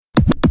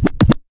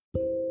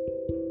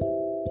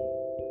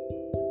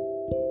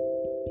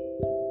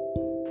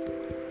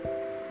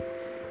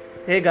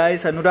Hey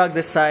guys, Anurag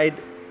this side,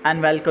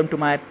 and welcome to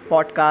my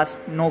podcast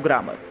No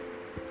Grammar.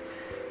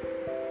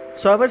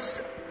 So I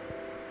was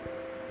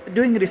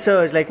doing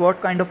research like what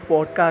kind of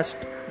podcast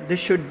this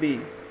should be,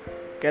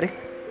 correct?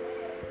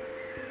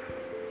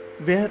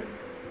 Where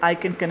I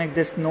can connect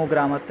this no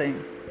grammar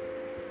thing.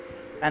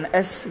 And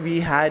as we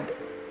had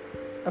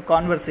a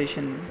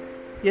conversation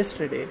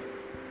yesterday,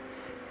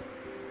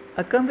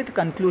 I come with a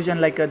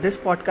conclusion like this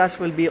podcast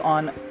will be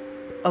on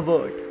a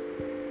word,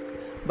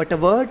 but a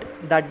word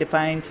that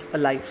defines a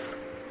life,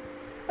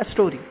 a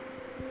story,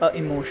 a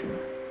emotion.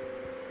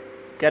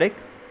 Correct?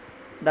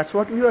 That's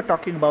what we were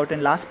talking about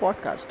in last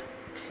podcast,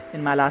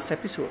 in my last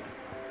episode.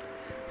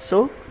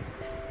 So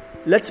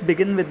let's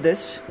begin with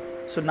this.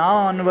 So now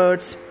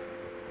onwards,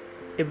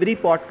 every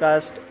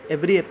podcast,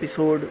 every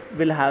episode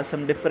will have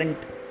some different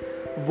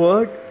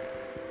word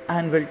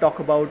and we'll talk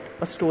about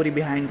a story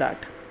behind that.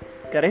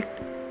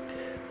 Correct?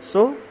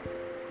 So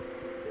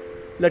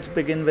let's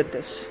begin with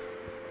this.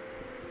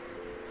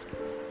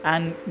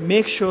 And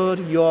make sure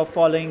you are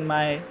following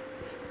my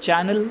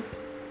channel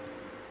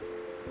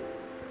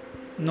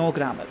No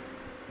Grammar.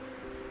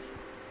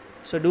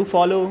 So do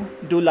follow,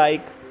 do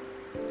like,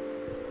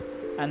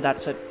 and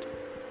that's it.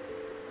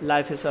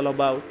 Life is all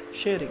about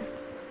sharing.